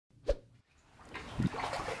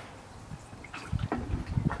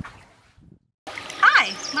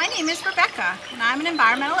name is Rebecca, and I'm an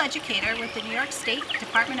environmental educator with the New York State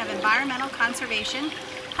Department of Environmental Conservation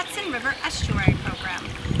Hudson River Estuary program.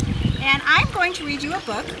 And I'm going to read you a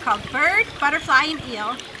book called Bird, Butterfly, and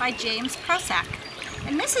Eel by James Prosek.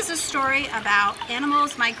 And this is a story about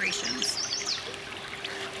animals' migrations.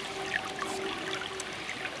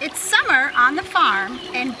 It's summer on the farm,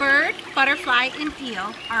 and Bird, Butterfly, and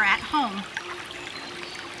Eel are at home.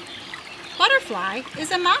 Butterfly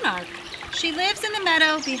is a monarch. She lives in the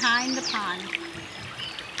meadow behind the pond.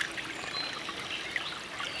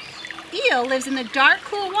 Eel lives in the dark,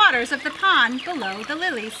 cool waters of the pond below the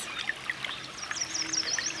lilies.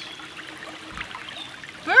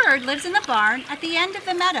 Bird lives in the barn at the end of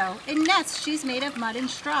the meadow. In nests she's made of mud and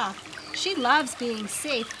straw. She loves being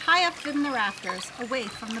safe high up in the rafters, away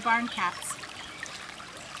from the barn cats.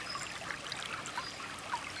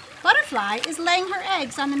 Butterfly is laying her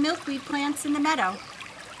eggs on the milkweed plants in the meadow.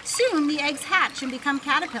 Soon the eggs hatch and become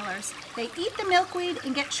caterpillars. They eat the milkweed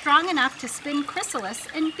and get strong enough to spin chrysalis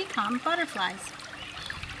and become butterflies.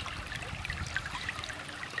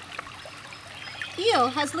 Eel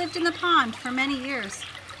has lived in the pond for many years.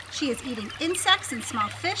 She is eating insects and small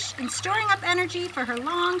fish and storing up energy for her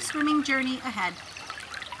long swimming journey ahead.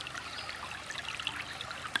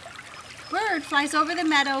 Bird flies over the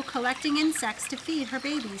meadow collecting insects to feed her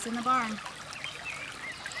babies in the barn.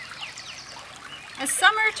 As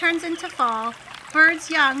summer turns into fall,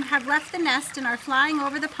 Bird's young have left the nest and are flying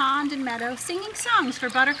over the pond and meadow singing songs for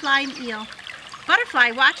Butterfly and Eel.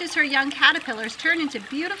 Butterfly watches her young caterpillars turn into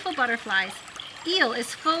beautiful butterflies. Eel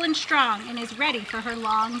is full and strong and is ready for her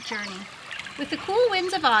long journey. With the cool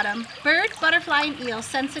winds of autumn, Bird, Butterfly, and Eel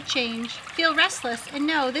sense a change, feel restless, and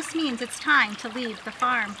know this means it's time to leave the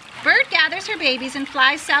farm. Bird gathers her babies and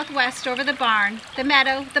flies southwest over the barn, the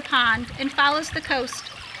meadow, the pond, and follows the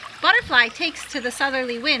coast. Butterfly takes to the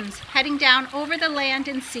southerly winds, heading down over the land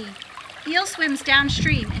and sea. Eel swims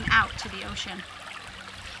downstream and out to the ocean.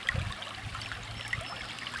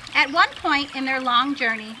 At one point in their long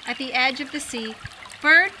journey, at the edge of the sea,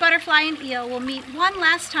 Bird, Butterfly, and Eel will meet one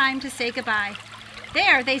last time to say goodbye.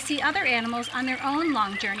 There they see other animals on their own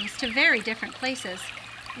long journeys to very different places.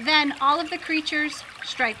 Then all of the creatures,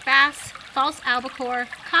 striped bass, false albacore,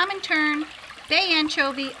 common tern, bay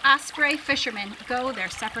anchovy, osprey, fishermen go their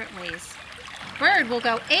separate ways. Bird will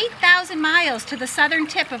go 8,000 miles to the southern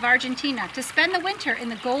tip of Argentina to spend the winter in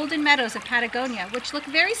the golden meadows of Patagonia, which look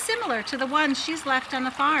very similar to the ones she's left on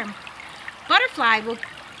the farm. Butterfly will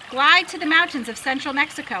glide to the mountains of central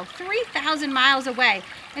Mexico, 3,000 miles away,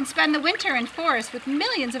 and spend the winter in forests with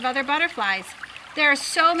millions of other butterflies. There are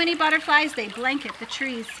so many butterflies they blanket the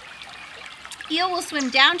trees. Eel will swim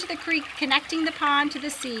down to the creek connecting the pond to the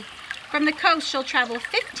sea. From the coast, she'll travel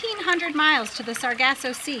 1,500 miles to the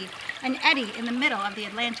Sargasso Sea, an eddy in the middle of the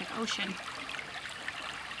Atlantic Ocean.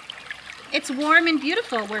 It's warm and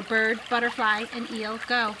beautiful where Bird, Butterfly, and Eel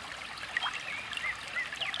go.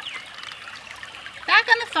 Back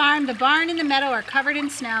on the farm, the barn and the meadow are covered in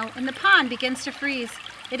snow, and the pond begins to freeze.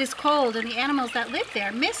 It is cold, and the animals that live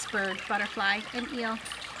there miss Bird, Butterfly, and Eel.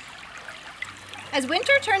 As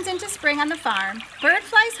winter turns into spring on the farm, Bird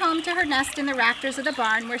flies home to her nest in the rafters of the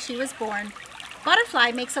barn where she was born.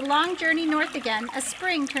 Butterfly makes a long journey north again as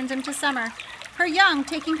spring turns into summer, her young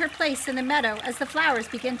taking her place in the meadow as the flowers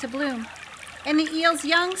begin to bloom. And the eel's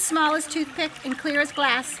young, small as toothpick and clear as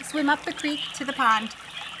glass, swim up the creek to the pond.